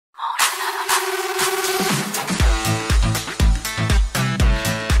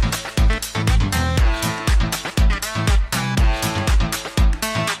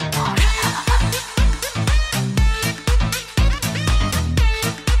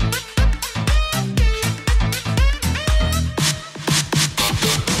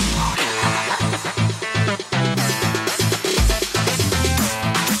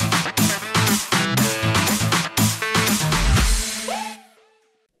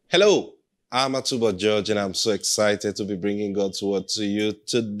Hello, I'm Atuba George, and I'm so excited to be bringing God's word to you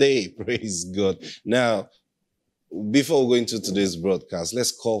today. Praise God. Now, before we go into today's broadcast,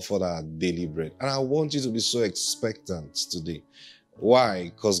 let's call for our daily bread. And I want you to be so expectant today.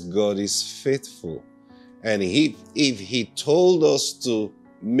 Why? Because God is faithful. And if He told us to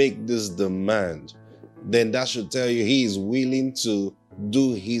make this demand, then that should tell you He is willing to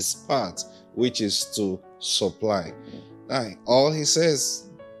do His part, which is to supply. All He says,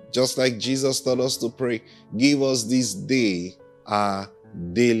 just like Jesus taught us to pray, give us this day our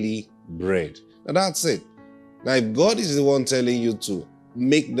daily bread. Now that's it. Now, if God is the one telling you to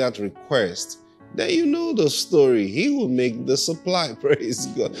make that request, then you know the story. He will make the supply. Praise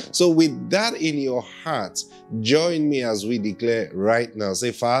God. So with that in your heart, join me as we declare right now.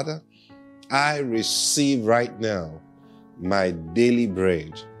 Say, Father, I receive right now my daily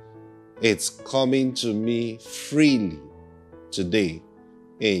bread. It's coming to me freely today.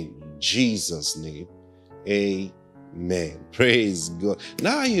 In Jesus' name, amen. Praise God.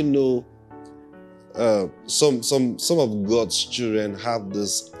 Now you know some of God's children have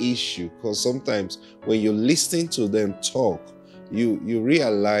this issue, because sometimes when you listen to them talk, you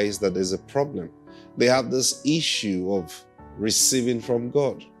realize that there's a problem. They have this issue of receiving from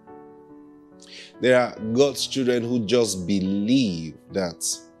God. There are God's children who just believe that,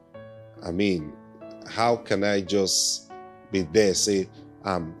 how can I just be there, say,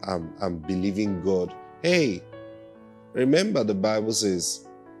 I'm believing God. Hey, remember the Bible says,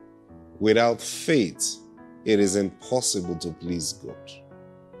 without faith, it is impossible to please God.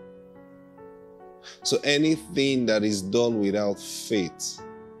 So anything that is done without faith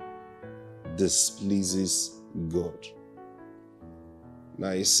displeases God.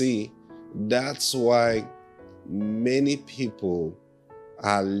 Now you see, that's why many people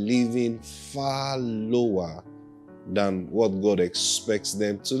are living far lower than what God expects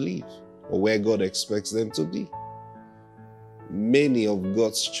them to live, or where God expects them to be. Many of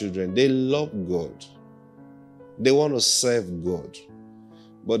God's children, they love God. They want to serve God.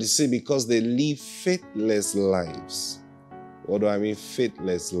 But you see, because they live faithless lives. What do I mean,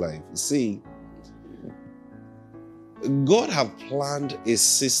 faithless life? You see, God have planned a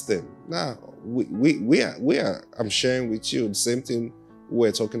system. Now, I'm sharing with you the same thing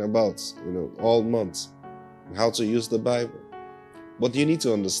we're talking about, all month. How to use the Bible. But you need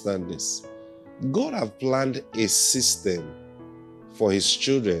to understand this. God have planned a system for His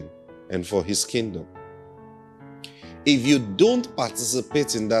children and for His kingdom. If you don't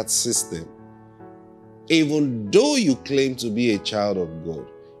participate in that system, even though you claim to be a child of God,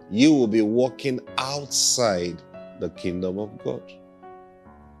 you will be walking outside the kingdom of God.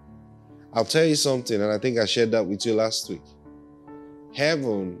 I'll tell you something, and I think I shared that with you last week.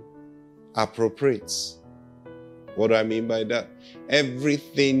 Heaven appropriates. What do I mean by that?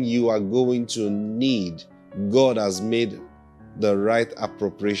 Everything you are going to need, God has made the right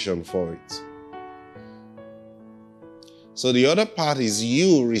appropriation for it. So the other part is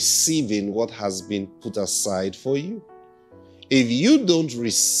you receiving what has been put aside for you. If you don't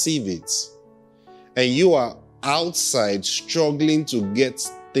receive it, and you are outside struggling to get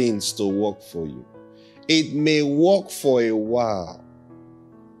things to work for you, it may work for a while,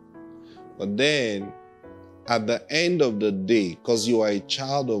 but then at the end of the day, because you are a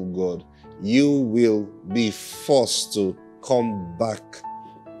child of God, you will be forced to come back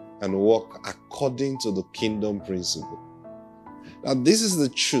and walk according to the kingdom principle. Now, this is the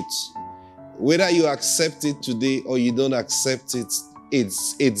truth. Whether you accept it today or you don't accept it,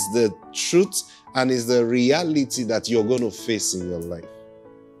 it's the truth and it's the reality that you're going to face in your life.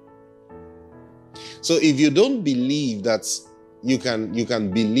 So if you don't believe that you can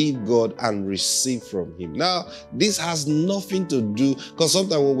believe God and receive from Him. Now, this has nothing to do, because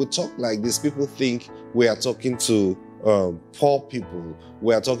sometimes when we talk like this, people think we are talking to poor people.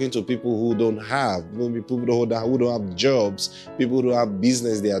 We are talking to people who don't have, people who don't have jobs, people who don't have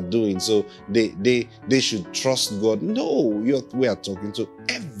business they are doing. So they should trust God. No, we are talking to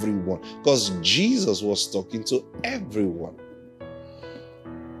everyone, because Jesus was talking to everyone.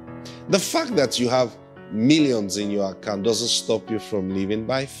 The fact that you have millions in your account doesn't stop you from living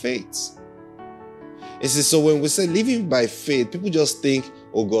by faith. You see, so when we say living by faith, people just think,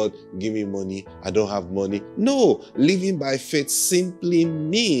 oh God, give me money, I don't have money. No, living by faith simply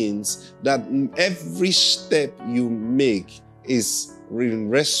means that every step you make is in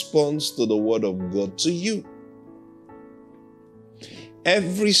response to the word of God to you.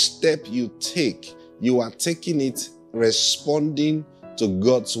 Every step you take, you are taking it responding to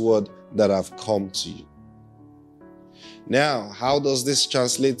God's word that have come to you. Now, how does this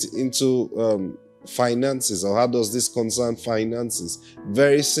translate into finances, or how does this concern finances?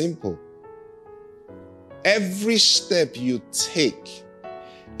 Very simple. Every step you take,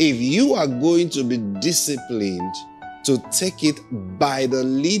 if you are going to be disciplined to take it by the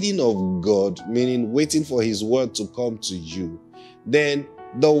leading of God, meaning waiting for his word to come to you, then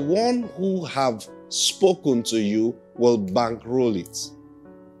the one who have spoken to you will bankroll it.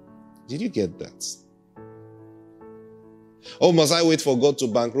 Did you get that? Oh, must I wait for God to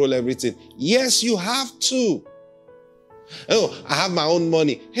bankroll everything? Yes, you have to. Oh, I have my own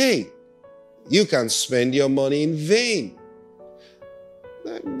money. Hey, you can spend your money in vain.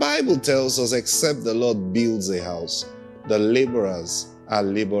 The Bible tells us, except the Lord builds a house, the laborers are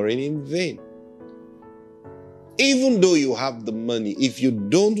laboring in vain. Even though you have the money, if you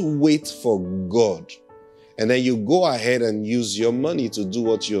don't wait for God, and then you go ahead and use your money to do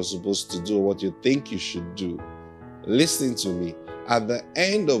what you're supposed to do, or what you think you should do, listen to me. At the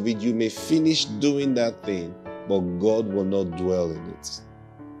end of it, you may finish doing that thing, but God will not dwell in it.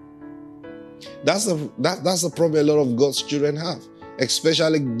 That's the problem a lot of God's children have,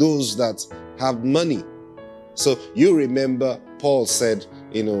 especially those that have money. So you remember Paul said,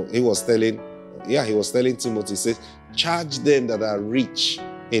 he was telling Timothy, he says, charge them that are rich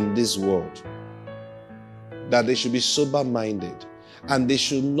in this world, that they should be sober-minded, and they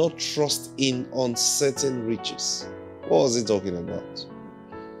should not trust in uncertain riches. What was he talking about?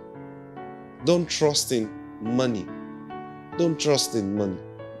 Don't trust in money. Don't trust in money.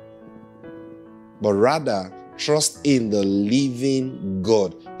 But rather, trust in the living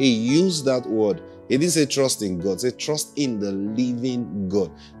God. He used that word. He didn't say trust in God. He said trust in the living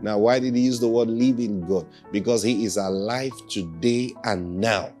God. Now, why did he use the word living God? Because he is alive today and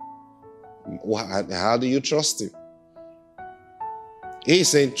now. How do you trust him? He's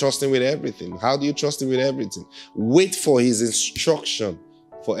saying trust him with everything. How do you trust him with everything? Wait for his instruction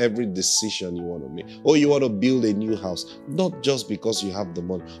for every decision you want to make. Or you want to build a new house, not just because you have the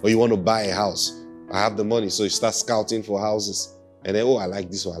money. Or you want to buy a house. I have the money, so you start scouting for houses. And then, I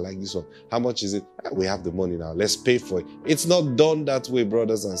like this one, I like this one. How much is it? We have the money now. Let's pay for it. It's not done that way,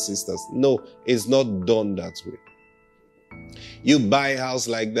 brothers and sisters. No, it's not done that way. You buy a house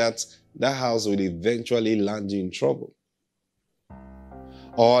like that, that house will eventually land you in trouble.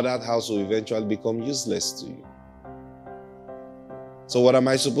 Or that house will eventually become useless to you. So what am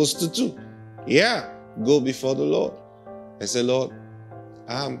I supposed to do? Go before the Lord and say, Lord,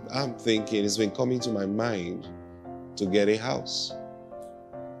 I'm thinking, it's been coming to my mind to get a house.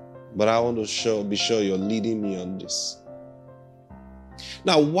 But I want to be sure you're leading me on this.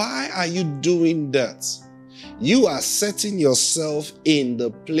 Now, why are you doing that? You are setting yourself in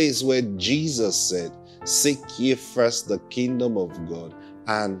the place where Jesus said, seek ye first the kingdom of God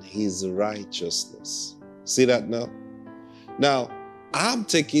and his righteousness. See that now? Now, I'm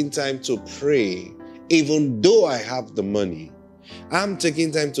taking time to pray, even though I have the money. I'm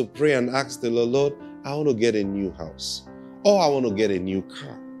taking time to pray and ask the Lord, Lord, I want to get a new house, or I want to get a new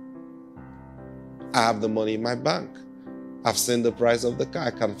car. I have the money in my bank. I've seen the price of the car.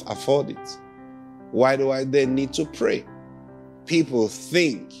 I can afford it. Why do I then need to pray? People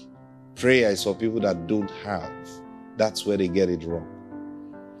think prayer is for people that don't have. That's where they get it wrong.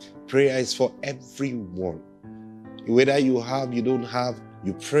 Prayer is for everyone. Whether you have, you don't have,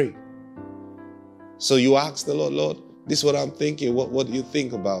 you pray. So you ask the Lord, Lord, this is what I'm thinking. What do you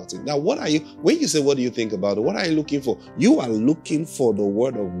think about it? Now, when you say, what do you think about it? What are you looking for? You are looking for the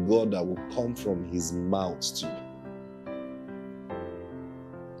word of God that will come from his mouth to you.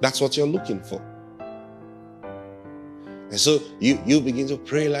 That's what you're looking for. And so you begin to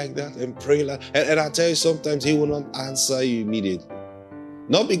pray like that and pray like that. And I tell you, sometimes he will not answer you immediately.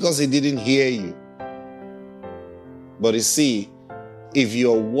 Not because he didn't hear you. But you see, if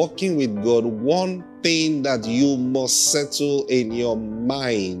you're walking with God, one thing that you must settle in your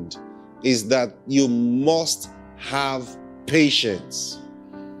mind is that you must have patience.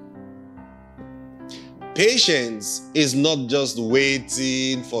 Patience is not just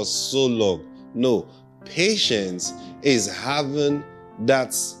waiting for so long. No, patience is having that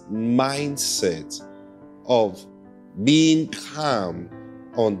mindset of being calm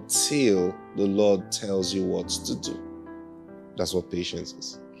until the Lord tells you what to do. That's what patience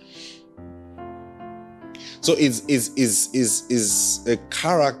is. So it's a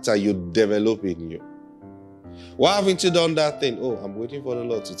character you develop in you. Why haven't you done that thing? Oh, I'm waiting for the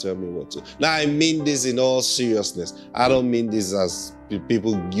Lord to tell me what to. Now, I mean this in all seriousness. I don't mean this as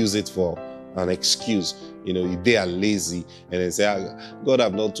people use it for an excuse. They are lazy and they say, God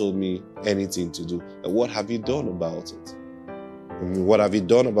have not told me anything to do. And what have you done about it? What have you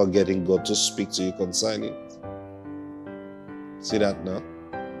done about getting God to speak to you concerning it? See that now?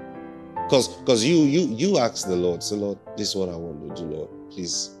 Because you ask the Lord, say, Lord, this is what I want to do, Lord.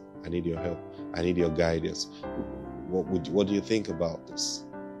 Please, I need your help. I need your guidance. What do you think about this?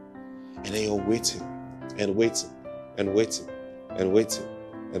 And then you're waiting and waiting and waiting and waiting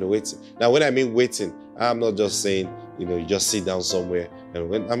and waiting. Now, when I mean waiting, I'm not just saying, you just sit down somewhere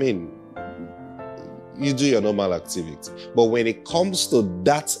and you do your normal activity. But when it comes to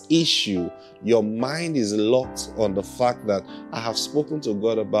that issue, your mind is locked on the fact that I have spoken to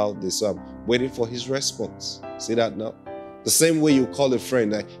God about this, so I'm waiting for his response. See that now? The same way you call a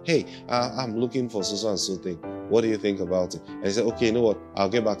friend, like, hey, I'm looking for so and so thing. What do you think about it? And he said, okay, you know what? I'll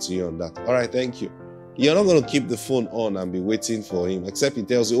get back to you on that. All right, thank you. You're not going to keep the phone on and be waiting for him, except he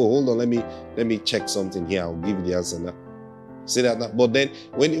tells you, oh, hold on, let me check something here. I'll give you the answer now. See that now? But then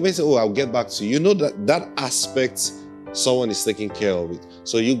when you say, oh, I'll get back to you, that aspect, someone is taking care of it.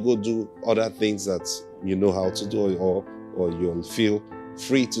 So you go do other things that you know how to do or you'll feel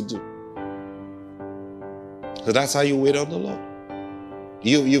free to do. So that's how you wait on the Lord.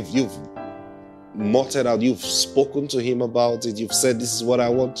 You've muttered out, you've spoken to him about it, you've said, this is what I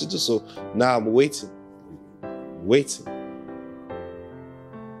want to do. So now I'm waiting.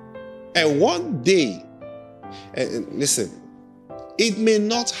 And one day, and listen, it may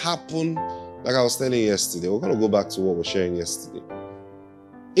not happen like I was telling you yesterday. We're going to go back to what we were sharing yesterday.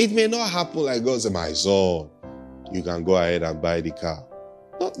 It may not happen like God said, my son, you can go ahead and buy the car.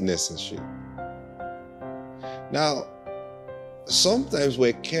 Not necessary. Now, sometimes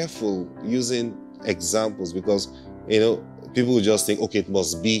we're careful using examples because, people will just think, okay, it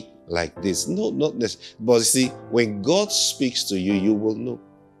must be like this. No, not necessarily. But you see, when God speaks to you, you will know.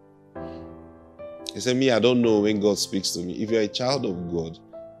 He said, I don't know when God speaks to me. If you're a child of God,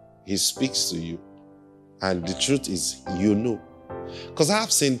 he speaks to you. And the truth is, you know. Because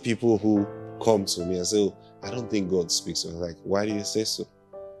I've seen people who come to me and say, oh, I don't think God speaks to me. I'm like, why do you say so?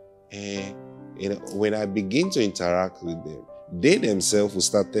 When I begin to interact with them, they themselves will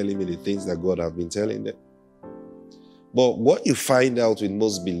start telling me the things that God has been telling them. But what you find out with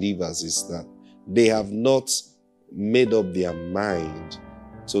most believers is that they have not made up their mind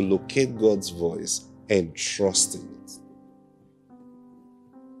to locate God's voice and trust in it.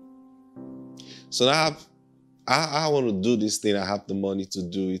 So now I want to do this thing. I have the money to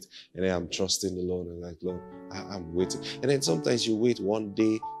do it. And then I'm trusting the Lord. And like, Lord, I'm waiting. And then sometimes you wait 1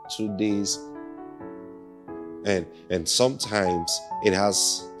 day, 2 days. And sometimes it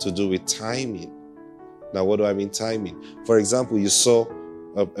has to do with timing. Now, what do I mean timing? For example, you saw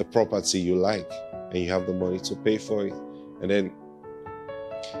a property you like and you have the money to pay for it.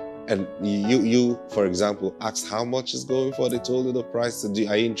 And you, for example, asked how much it's going for. They told you the price.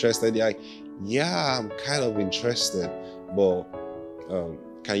 Are you interested? You're like, yeah, I'm kind of interested. But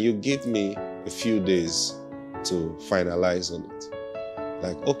can you give me a few days to finalize on it?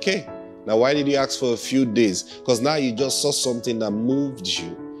 Like, okay. Now, why did you ask for a few days? Because now you just saw something that moved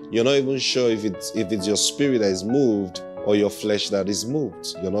you. You're not even sure if it's your spirit that is moved or your flesh that is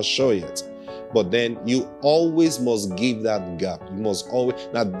moved. You're not sure yet. But then you always must give that gap. You must always.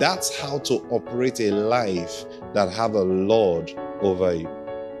 Now, that's how to operate a life that have a Lord over you.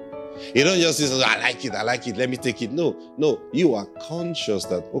 You don't just say, I like it, let me take it. No, you are conscious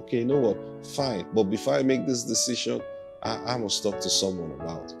that, okay, you know what, fine. But before I make this decision, I must talk to someone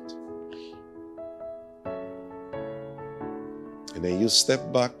about it. And then you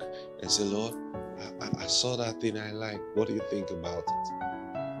step back and say, Lord, I saw that thing I like. What do you think about it?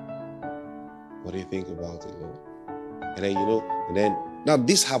 What do you think about it, Lord? And then, now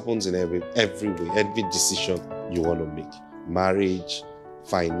this happens in every way, every decision you want to make. Marriage,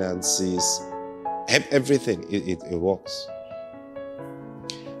 finances, everything, it works.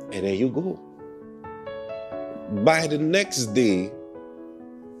 And then you go. By the next day,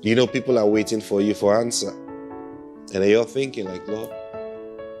 people are waiting for you for answer. And then you're thinking like, Lord,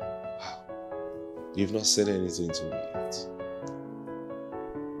 wow, you've not said anything to me yet.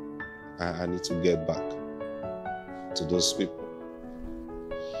 I need to get back to those people.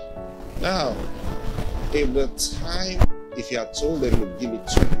 Now, if you had told them, give me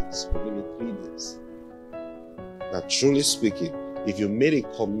 2 days, give me 3 days. Now, truly speaking, if you made a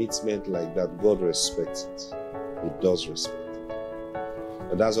commitment like that, God respects it. He does respect it.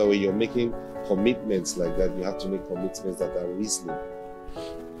 And that's why when you're making commitments like that, you have to make commitments that are reasonable.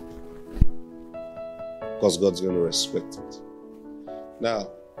 Because God's going to respect it.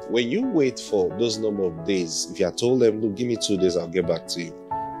 Now, when you wait for those number of days, if you are told them, look, give me 2 days, I'll get back to you.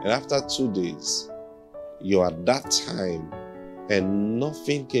 And after 2 days, you're at that time and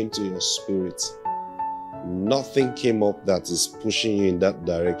nothing came to your spirit. Nothing came up that is pushing you in that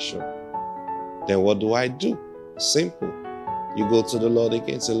direction. Then what do I do? Simple. You go to the Lord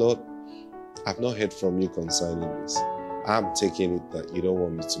again, say, Lord, I've not heard from you concerning this. I'm taking it that you don't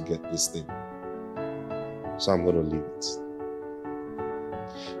want me to get this thing. So I'm going to leave it.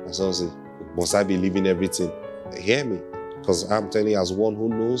 And someone say, must I be leaving everything? Hear me. Because I'm telling you as one who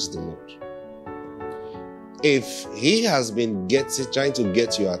knows the Lord. If he has been trying to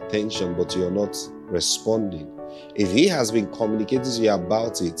get your attention, but you're not responding, if he has been communicating to you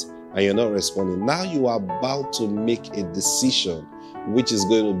about it and you're not responding, now you are about to make a decision which is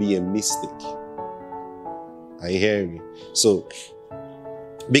going to be a mistake. Are you hearing me? So,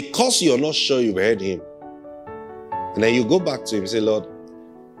 because you're not sure you've heard him, and then you go back to him and say, Lord,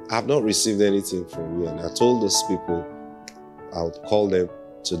 I've not received anything from you. And I told those people I'll call them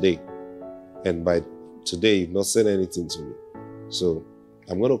today. And by today, you've not said anything to me. So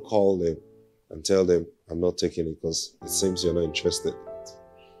I'm going to call them and tell them I'm not taking it because it seems you're not interested.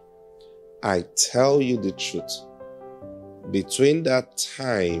 I tell you the truth. Between that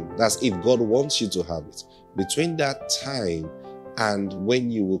time, that's if God wants you to have it, between that time and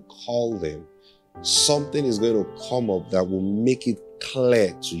when you will call them, something is going to come up that will make it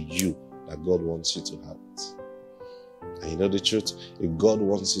clear to you that God wants you to have it. And you know the truth? If God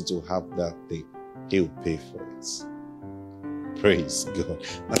wants you to have that thing, He'll pay for it. Praise God.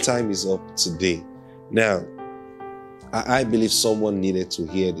 My time is up today. Now, I believe someone needed to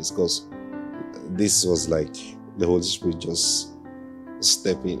hear this because this was like the Holy Spirit just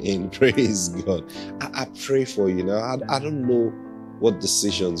stepping in. Praise God. I pray for you now. I don't know what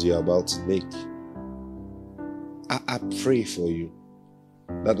decisions you're about to make. I pray for you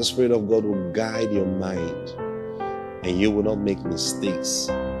that the Spirit of God will guide your mind and you will not make mistakes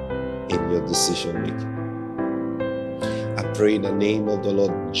in your decision making. I pray in the name of the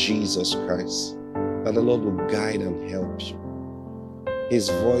Lord Jesus Christ that the Lord will guide and help you. His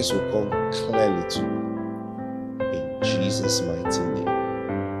voice will come clearly to you. In Jesus' mighty name.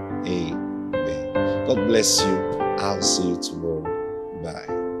 Amen. God bless you. I'll see you tomorrow.